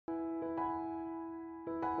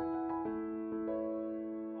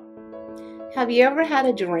Have you ever had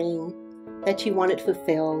a dream that you wanted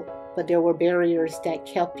fulfilled, but there were barriers that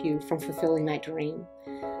kept you from fulfilling that dream?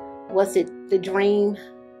 Was it the dream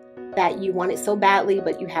that you wanted so badly,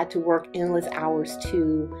 but you had to work endless hours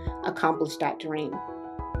to accomplish that dream?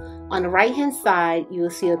 On the right-hand side, you will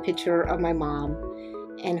see a picture of my mom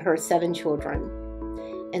and her 7 children.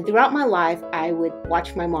 And throughout my life, I would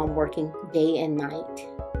watch my mom working day and night.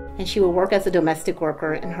 And she would work as a domestic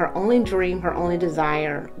worker, and her only dream, her only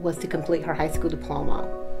desire was to complete her high school diploma.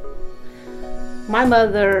 My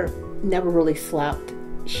mother never really slept.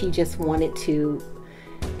 She just wanted to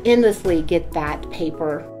endlessly get that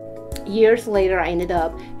paper. Years later, I ended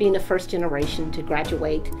up being the first generation to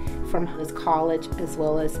graduate from his college, as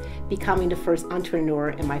well as becoming the first entrepreneur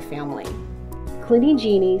in my family. Cleaning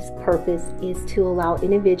Genie's purpose is to allow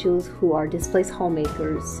individuals who are displaced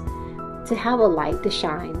homemakers to have a light to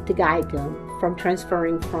shine, to guide them from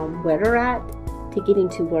transferring from where they're at to getting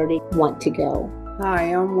to where they want to go. Hi,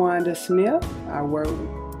 I'm Wanda Smith. I work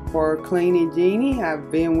for Cleaning Genie.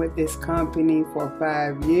 I've been with this company for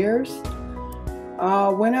 5 years.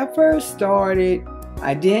 When I first started,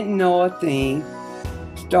 I didn't know a thing.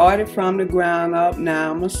 Started from the ground up,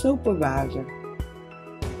 now I'm a supervisor.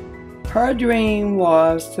 Her dream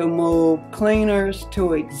was to move cleaners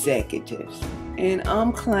to executives, and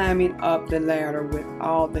I'm climbing up the ladder with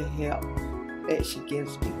all the help that she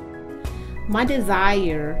gives me. My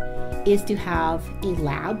desire is to have a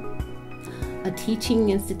lab, a teaching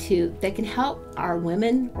institute that can help our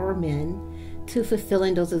women or men to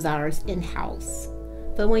fulfilling those desires in-house.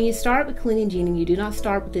 But when you start with Cleaning Genie, you do not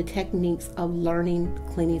start with the techniques of learning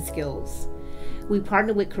cleaning skills. We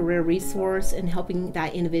partner with Career Resource in helping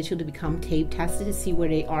that individual to become tape tested to see where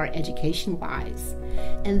they are education-wise.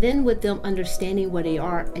 And then with them understanding where they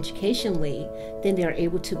are educationally, then they're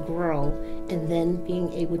able to grow and then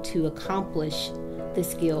being able to accomplish the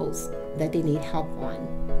skills that they need help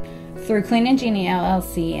on. Through Cleaning Genie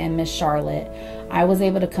LLC and Miss Charlotte, I was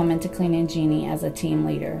able to come into Cleaning Genie as a team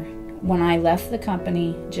leader. When I left the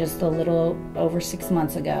company just a little over 6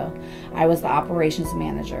 months ago, I was the operations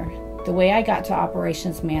manager. The way I got to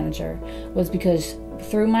operations manager was because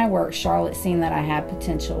through my work, Charlotte seen that I had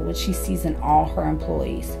potential, which she sees in all her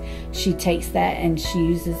employees. She takes that and she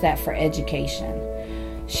uses that for education.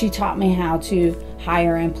 She taught me how to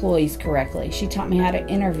hire employees correctly. She taught me how to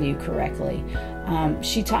interview correctly.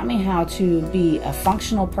 She taught me how to be a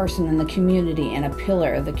functional person in the community and a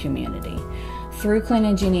pillar of the community. Through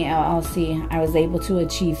Cleaning Genie LLC, I was able to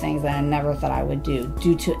achieve things that I never thought I would do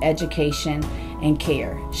due to education and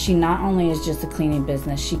care. She not only is just a cleaning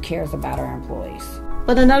business, she cares about her employees.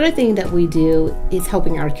 But another thing that we do is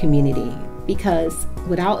helping our community, because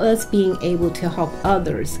without us being able to help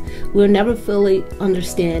others, we'll never fully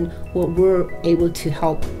understand what we're able to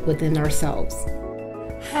help within ourselves.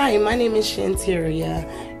 Hi, my name is Shanteria,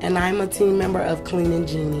 and I'm a team member of Cleaning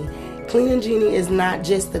Genie. Cleaning Genie is not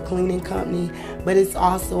just a cleaning company, but it's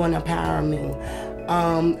also an empowerment.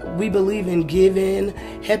 We believe in giving,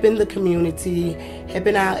 helping the community,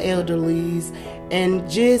 helping our elderlies, and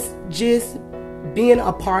just being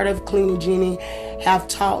a part of Cleaning Genie have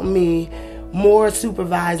taught me more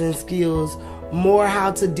supervising skills, more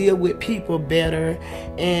how to deal with people better,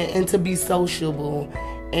 and to be sociable.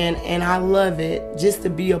 And I love it just to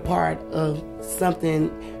be a part of something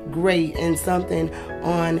great and something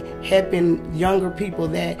on helping younger people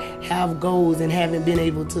that have goals and haven't been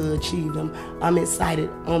able to achieve them. I'm excited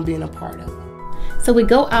on being a part of it. So we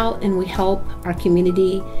go out and we help our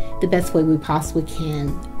community the best way we possibly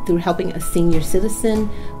can through helping a senior citizen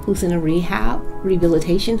who's in a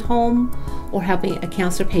rehabilitation home, or helping a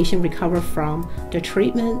cancer patient recover from their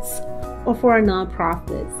treatments, or for our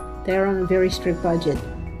nonprofits that are on a very strict budget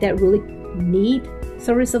that really need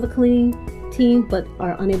service of a cleaning team but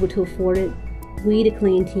are unable to afford it. We, the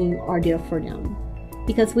cleaning team, are there for them,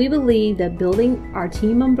 because we believe that building our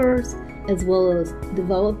team members, as well as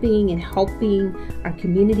developing and helping our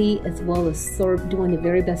community, as well as doing the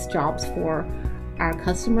very best jobs for our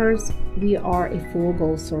customers, we are a full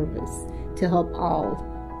goal service to help all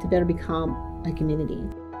to better become a community.